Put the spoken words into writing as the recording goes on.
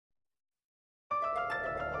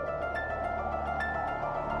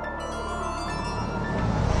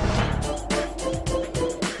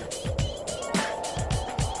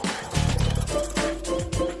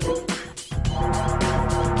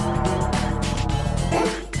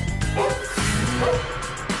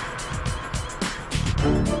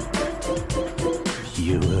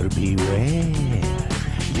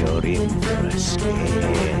in for a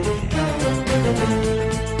scare.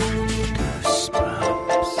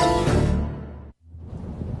 Goosebumps.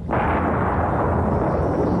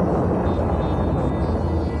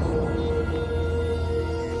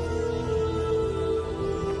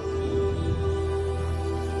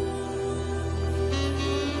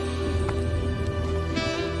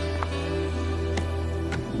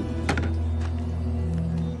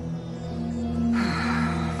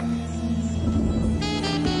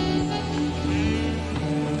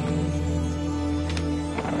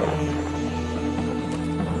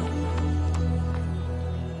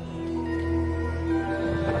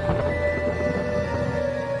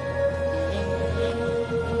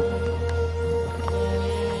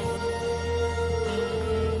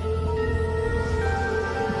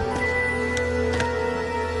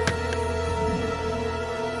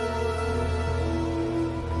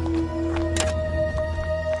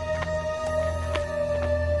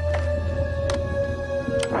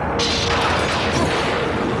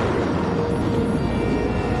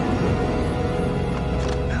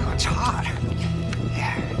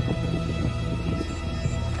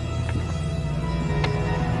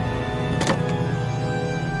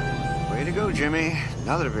 Jimmy,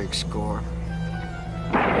 another big score.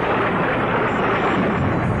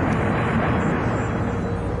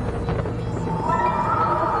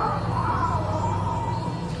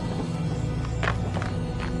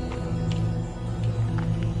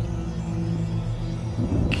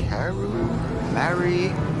 Caru,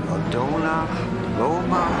 Larry, Odona,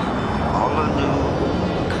 Loma, Olanu,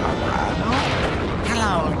 Carano?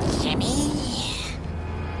 Hello, Jimmy.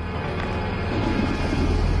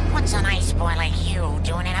 What's a nice boy like you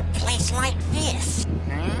doing in a place like this?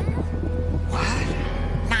 What?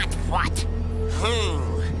 Not what.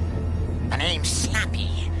 Who? The name's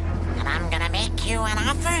Slappy, and I'm gonna make you an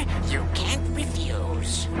offer you can't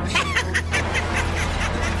refuse.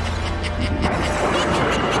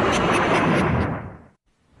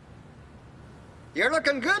 You're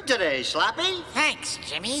looking good today, Slappy. Thanks,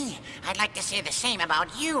 Jimmy. I'd like to say the same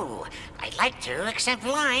about you. I'd like to, except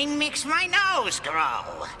lying makes my nose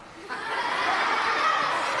grow.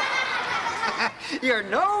 Your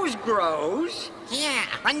nose grows? Yeah,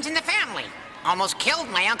 runs in the family. Almost killed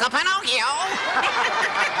my Uncle Pinocchio.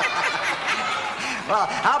 Well,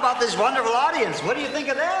 how about this wonderful audience? What do you think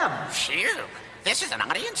of them? Phew, this is an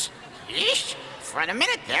audience? Yeesh. For a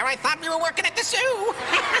minute there, I thought we were working at the zoo.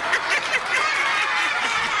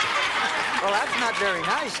 Well, that's not very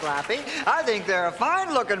nice, Slappy. I think they're a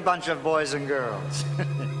fine-looking bunch of boys and girls.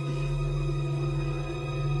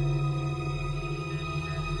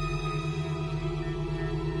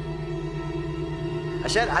 I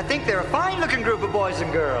said, I think they're a fine-looking group of boys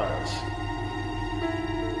and girls.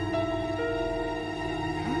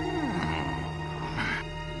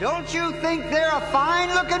 Don't you think they're a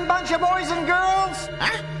fine-looking bunch of boys and girls?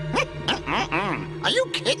 Huh? Are you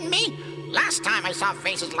kidding me? Last time I saw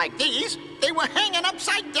faces like these, they were hanging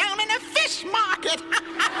upside down in a fish market.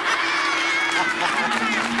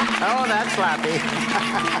 Oh, that's Slappy.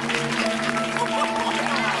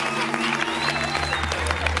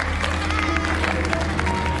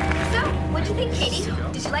 So, what'd you think, Katie?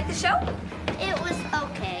 Did you like the show? It was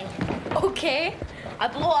okay. Okay? I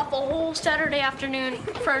blew off a whole Saturday afternoon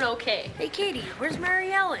for an okay. Hey, Katie, where's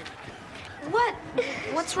Mary Ellen? What?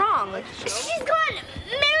 What's wrong? She's gone!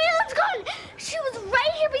 Mary Ellen's gone! She was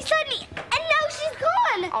right here beside me, and now she's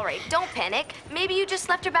gone! All right, don't panic. Maybe you just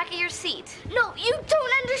left her back at your seat. No, you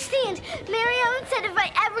don't understand. Mary Ellen said if I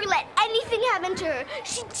ever let anything happen to her,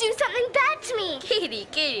 she'd do something bad to me.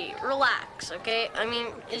 Katie, relax, okay? I mean,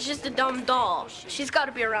 it's just a dumb doll. She's got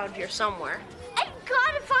to be around here somewhere. I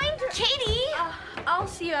gotta find her. Katie! I'll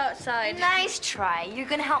see you outside. Nice try. You're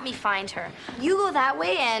gonna help me find her. You go that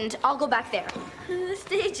way, and I'll go back there. This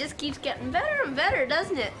day just keeps getting better and better,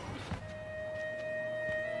 doesn't it?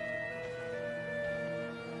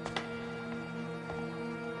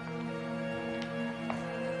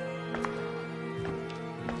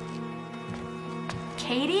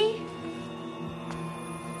 Katie?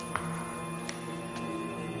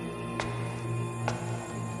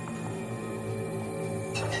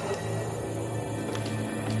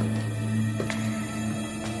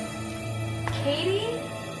 Katie?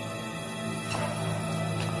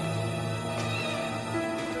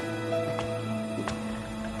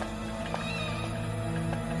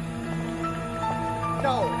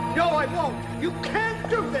 No, I won't. You can't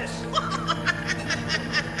do this.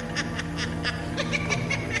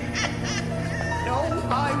 No,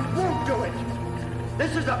 I won't do it.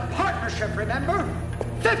 This is a partnership, remember?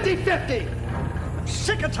 50-50. I'm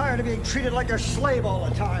sick and tired of being treated like a slave all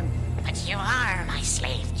the time. But you are my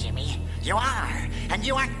slave, Jimmy. You are. And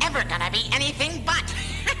you aren't ever gonna be anything but.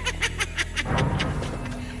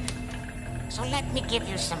 So let me give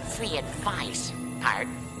you some free advice,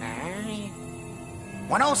 partner.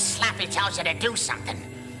 When old Slappy tells you to do something,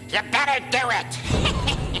 you better do it.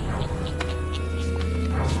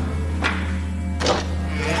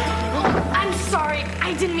 I'm sorry.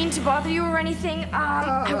 I didn't mean to bother you or anything.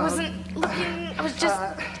 I wasn't looking. I was just,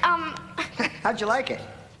 How'd you like it?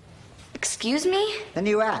 Excuse me? The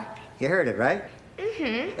new act. You heard it, right?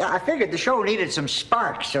 Mm-hmm. I figured the show needed some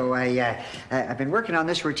spark, so I've been working on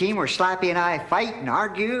this routine where Slappy and I fight and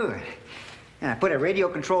argue. And I put a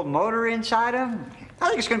radio-controlled motor inside him. I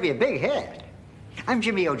think it's going to be a big hit. I'm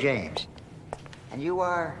Jimmy O. James. And you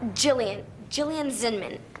are? Jillian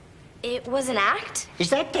Zinman. It was an act? Is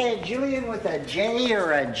that Jillian with a J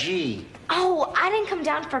or a G? Oh, I didn't come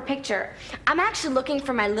down for a picture. I'm actually looking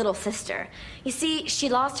for my little sister. You see, she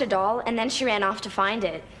lost her doll, and then she ran off to find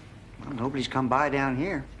it. Well, nobody's come by down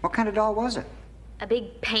here. What kind of doll was it? A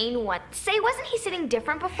big pain one. Say, wasn't he sitting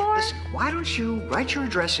different before? Listen, why don't you write your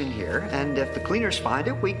address in here, and if the cleaners find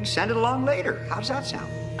it, we can send it along later. How does that sound?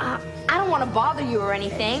 I don't want to bother you or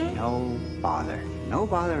anything. No bother. No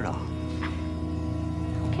bother at all.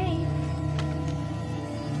 Okay.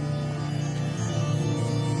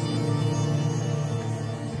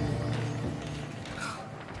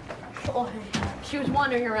 Oh, she was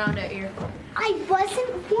wandering around out here. I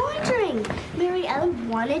wasn't wandering. Mary Ellen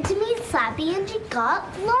wanted to meet Slappy and she got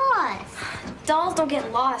lost. Dolls don't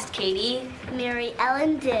get lost, Katie. Mary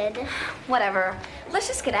Ellen did. Whatever. Let's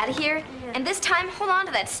just get out of here. And this time, hold on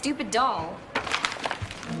to that stupid doll.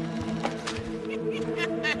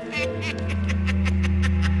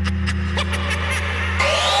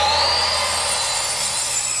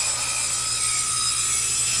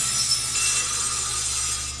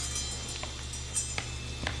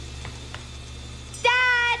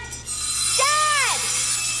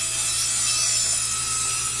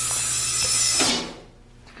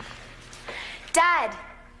 Dad!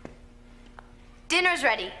 Dinner's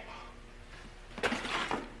ready.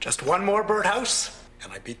 Just one more birdhouse,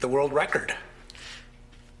 and I beat the world record.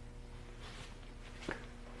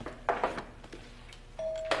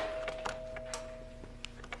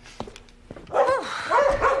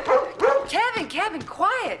 Kevin,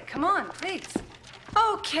 quiet. Come on, please.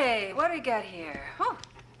 Okay, what do we got here? Oh,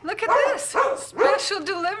 look at this. Special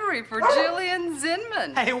delivery for Jillian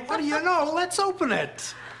Zinman. Hey, what do you know? Let's open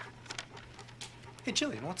it. Hey,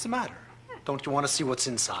 Jillian, what's the matter? Don't you want to see what's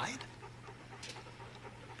inside?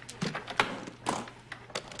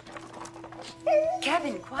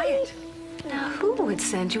 Kevin, quiet. Now, who would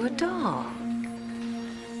send you a doll?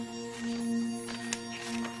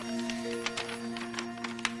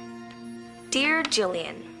 Dear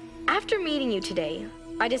Jillian, after meeting you today,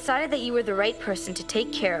 I decided that you were the right person to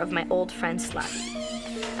take care of my old friend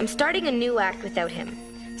Slappy. I'm starting a new act without him,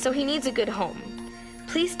 so he needs a good home.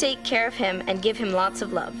 Please take care of him and give him lots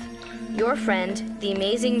of love. Your friend, the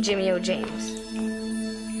amazing Jimmy O. James.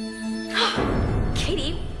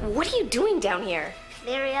 Katie, what are you doing down here?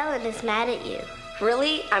 Mary Ellen is mad at you.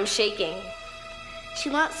 Really? I'm shaking. She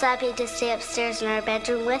wants Slappy to stay upstairs in our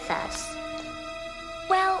bedroom with us.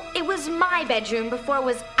 Well, it was my bedroom before it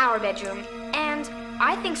was our bedroom. And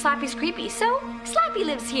I think Slappy's creepy, so Slappy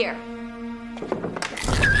lives here.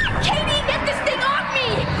 Katie, get this thing off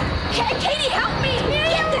me! Katie, help me!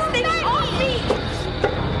 Get this thing off me!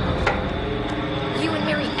 You and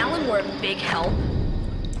Mary Ellen were a big help.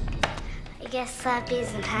 I guess Slappy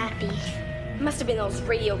isn't happy. Must have been those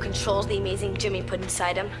radio controls the amazing Jimmy put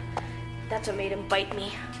inside him. That's what made him bite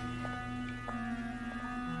me.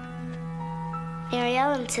 Mary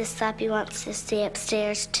Ellen says Slappy wants to stay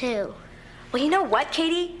upstairs, too. Well, you know what,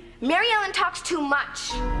 Katie? Mary Ellen talks too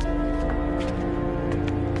much.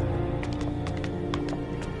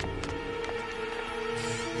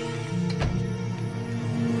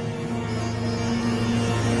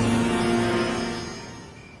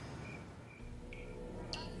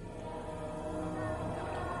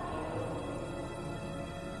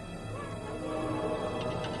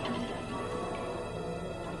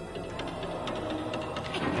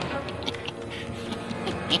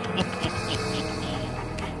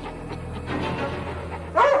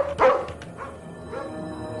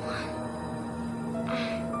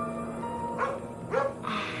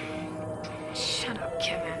 Shut up,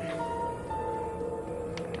 Kevin.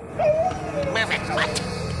 Move it, what?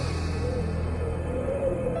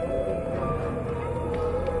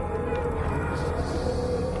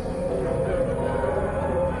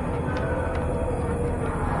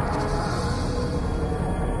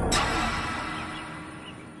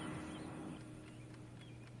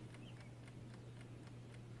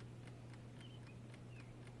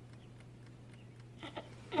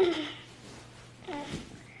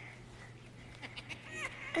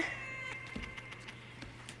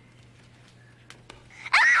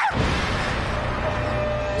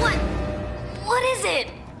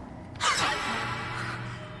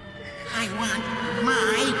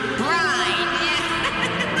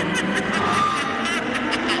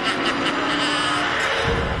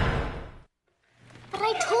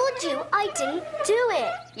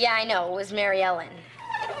 was Mary Ellen.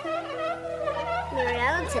 Mary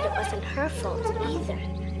Ellen said it wasn't her fault either.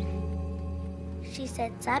 She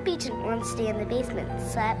said Slappy didn't want to stay in the basement.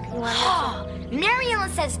 Slappy wanted to... Mary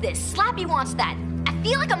Ellen says this. Slappy wants that. I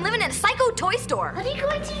feel like I'm living in a psycho toy store. What are you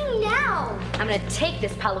going to do now? I'm gonna take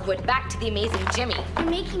this pile of wood back to the amazing Jimmy. You're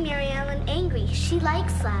making Mary Ellen angry. She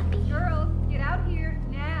likes Slappy. Girls, get out here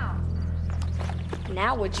now.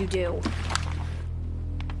 Now what'd you do?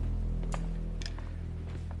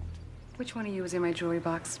 Which one of you was in my jewelry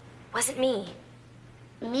box? Wasn't me.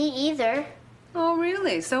 Me either. Oh,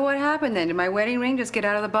 really? So what happened then? Did my wedding ring just get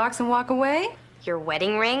out of the box and walk away? Your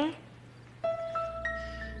wedding ring?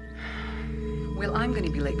 Well, I'm going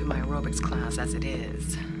to be late for my aerobics class as it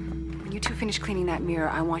is. When you two finish cleaning that mirror,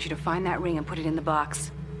 I want you to find that ring and put it in the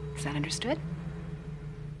box. Is that understood?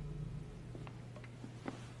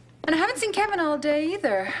 And I haven't seen Kevin all day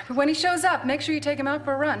either. But when he shows up, make sure you take him out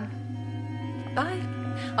for a run. Bye.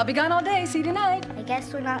 I'll be gone all day. See you tonight. I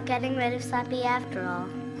guess we're not getting rid of Slappy after all.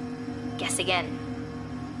 Guess again.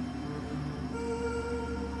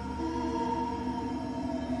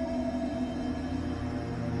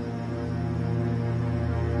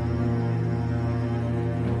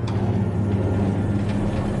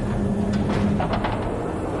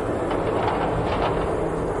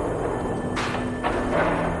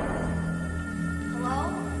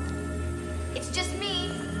 Hello? It's just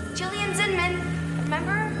me, Jillian Zinman.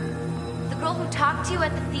 Remember? The girl who talked to you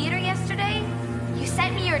at the theater yesterday? You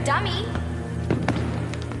sent me your dummy.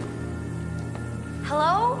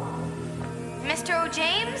 Hello? Mr.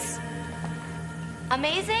 O'James?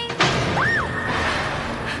 Amazing?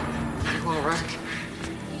 You all right?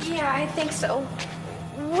 Yeah, I think so.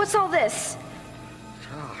 What's all this?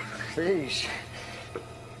 Oh, these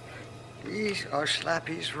are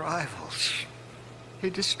Slappy's rivals. He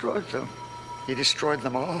destroyed them. He destroyed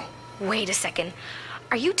them all. Wait a second.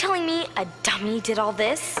 Are you telling me a dummy did all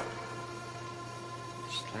this?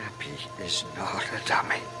 Slappy is not a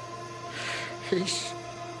dummy. He's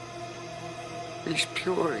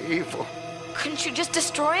pure evil. Couldn't you just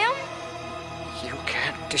destroy him? You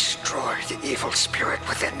can't destroy the evil spirit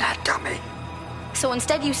within that dummy. So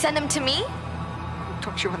instead you send him to me?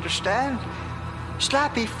 Don't you understand?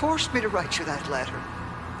 Slappy forced me to write you that letter.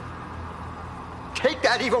 Take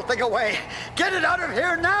that evil thing away. Get it out of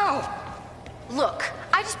here now. Look,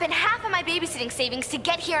 I just spent half of my babysitting savings to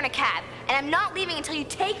get here in a cab, and I'm not leaving until you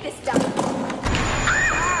take this dummy.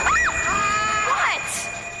 What?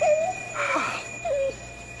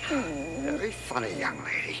 Very funny, young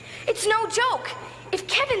lady. It's no joke. If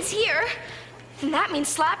Kevin's here, then that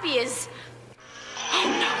means Slappy is... Oh,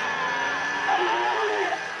 no.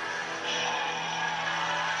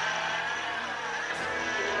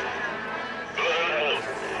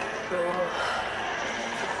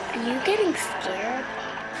 Are you getting scared?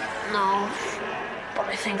 No, but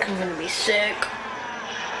I think I'm gonna be sick.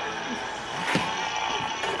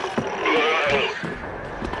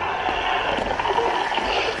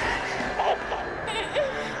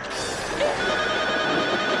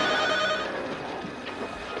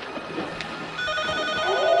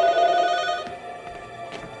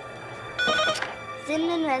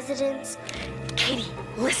 Zinman residence. Katie,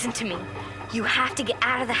 listen to me. You have to get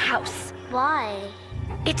out of the house. Why?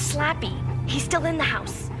 It's Slappy. He's still in the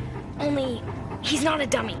house. Only, he's not a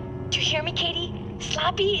dummy. Do you hear me, Katie?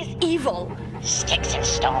 Slappy is evil. Sticks and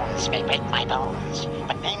stones may break my bones,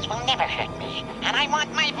 but things will never hurt me, and I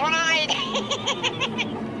want my bride.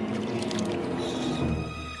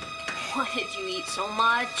 Why did you eat so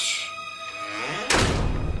much?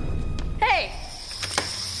 Hey!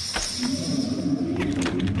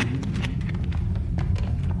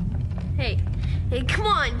 Hey, come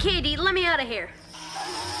on, Katie, let me out of here.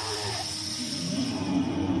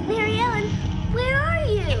 Mary Ellen, where are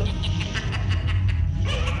you?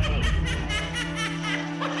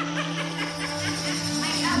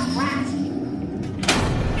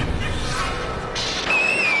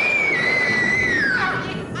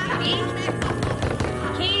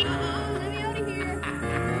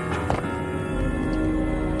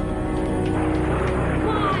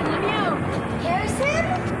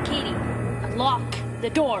 The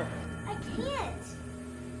door. I can't.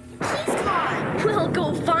 The key's gone. We'll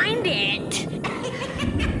go find it.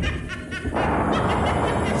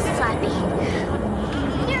 Slappy.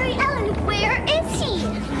 Mary Ellen, where is he?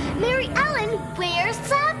 Mary Ellen, where's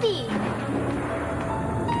Slappy?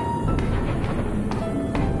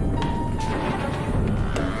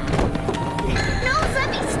 No,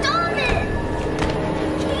 Slappy, stop it!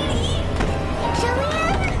 Katie?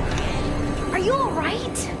 Jillian? Are you all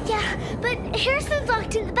right? Yeah, but Harrison's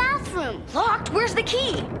locked in the bathroom. Locked? Where's the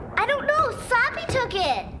key? I don't know. Slappy took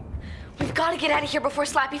it. We've got to get out of here before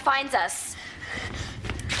Slappy finds us.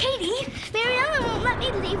 Katie, Mary Ellen won't let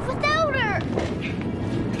me leave without her.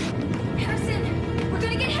 Harrison, we're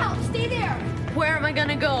gonna get help. Stay there. Where am I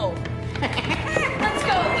gonna go? Let's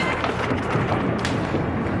go.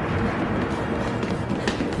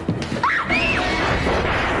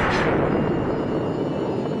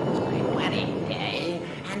 Wedding day,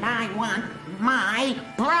 and I want my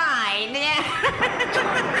bride.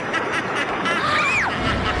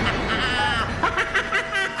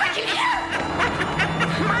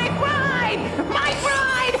 My bride! My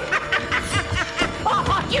bride!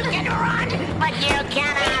 Oh, you can run, but you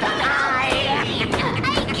cannot hide.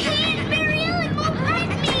 I can't. Mary Ellen won't let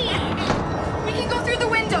me. We can go through the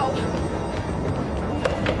window.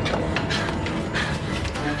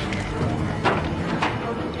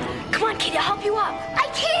 Come on, Katie, I'll help you up. I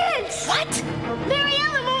can't. What? Mary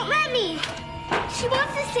Ellen won't let me. She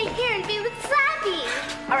wants to stay here and be with Slappy.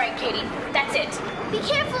 All right, Katie, that's it. Be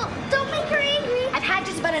careful. Don't make her angry. I've had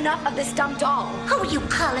just about enough of this dumb doll. Who are you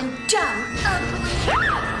calling dumb, ugly?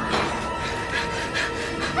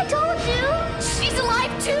 I told you. She's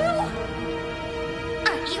alive, too?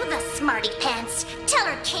 Aren't you the smarty pants? Tell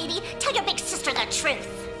her, Katie. Tell your big sister the truth.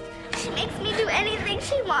 She makes me do anything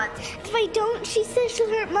she wants. If I don't, she says she'll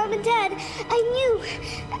hurt Mom and Dad. I knew.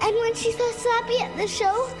 And when she saw Slappy at the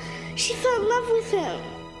show, she fell in love with him.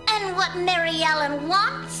 And what Mary Ellen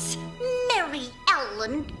wants, Mary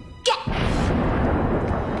Ellen gets.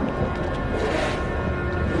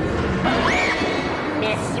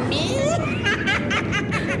 Miss me?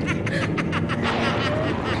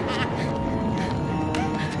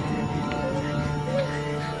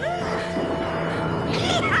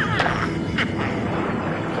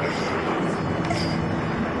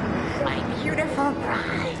 My beautiful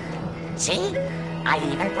bride. See? I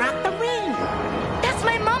even brought the ring. That's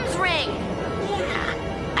my mom's ring. Yeah,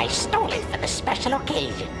 I stole it for the special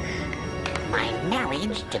occasion. My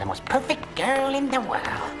marriage to the most perfect girl in the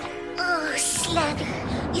world. Oh, Slappy,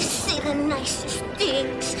 you say the nicest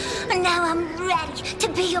things. And now I'm ready to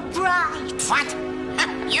be your bride. What?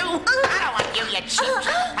 You? I don't want you, you cheap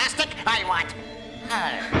plastic. I want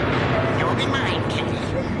her. You'll be mine, Katie.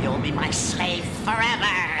 You'll be my slave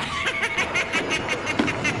forever.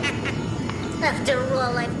 After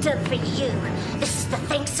all I've done for you, this is the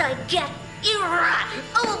thanks I get. You rotten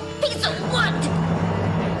old piece of wood!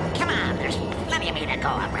 Come on, there's plenty of me to go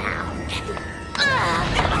around.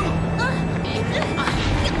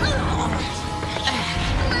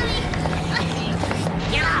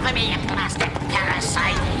 Get off of me, you plastic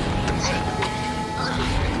parasite!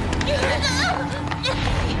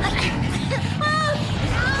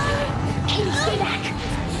 Katie, stay back!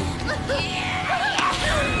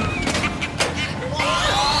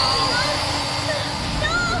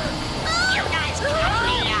 You guys cut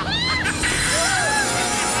me up!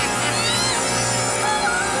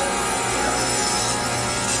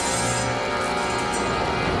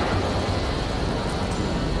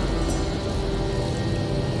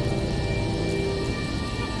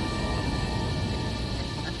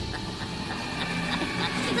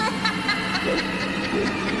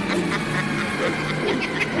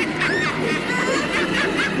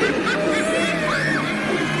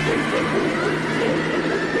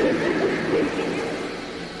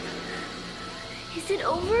 Is it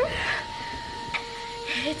over?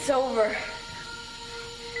 It's over.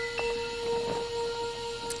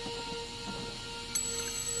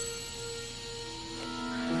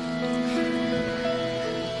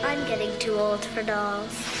 I'm getting too old for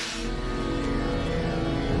dolls.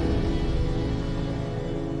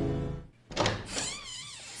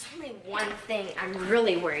 There's only one thing I'm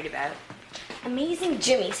really worried about. Amazing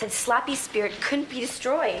Jimmy said Slappy's spirit couldn't be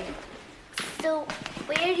destroyed. So,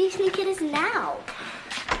 where do you think it is now?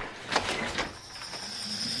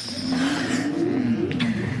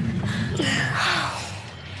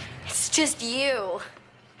 It's just you.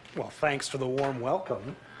 Well, thanks for the warm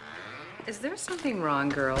welcome. Is there something wrong,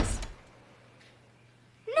 girls?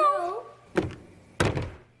 No.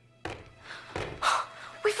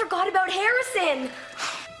 We forgot about Harrison.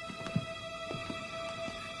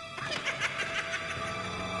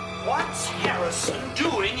 What's Harrison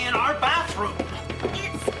doing in our bathroom?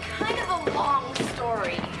 It's kind of a long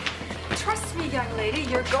story. Trust me, young lady,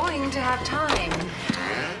 you're going to have time.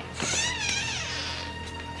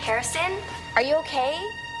 Harrison, are you okay?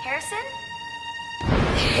 Harrison?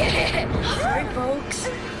 Sorry, folks.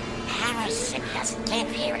 Harrison doesn't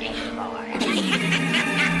live here anymore.